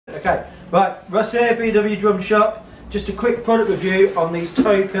Okay, right, Russ here, BW Drum Shop. Just a quick product review on these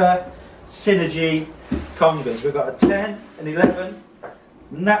Toca Synergy Congas. We've got a 10, an 11,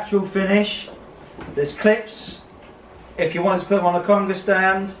 natural finish. There's clips if you want to put them on a conga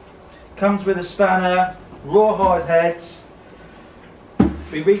stand. Comes with a spanner, rawhide heads.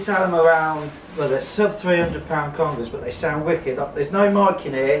 We retail them around, well, they're sub £300 congas, but they sound wicked. There's no mic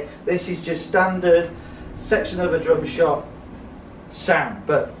in here. This is just standard section of a drum shop sound,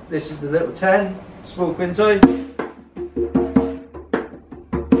 but this is the little 10 small quinto. The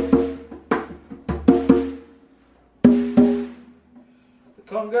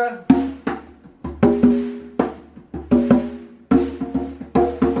conga.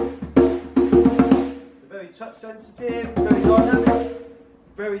 They're very touch sensitive,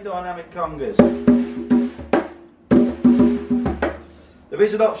 very dynamic congas. There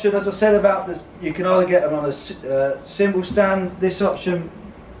is an option, as I said about this, you can either get them on a cymbal stand. This option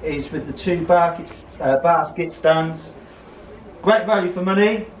is with the two basket stands. Great value for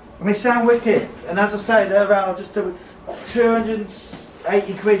money, and they sound wicked. And as I say, they're around just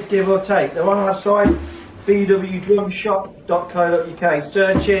 280 quid, give or take. They're on our site, bwdrumshop.co.uk.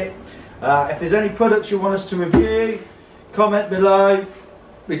 Search it. If there's any products you want us to review, comment below.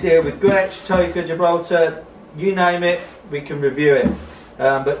 We deal with Gretsch, Toca, Gibraltar, you name it, we can review it.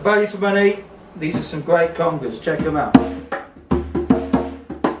 But value for money, these are some great congas, check them out.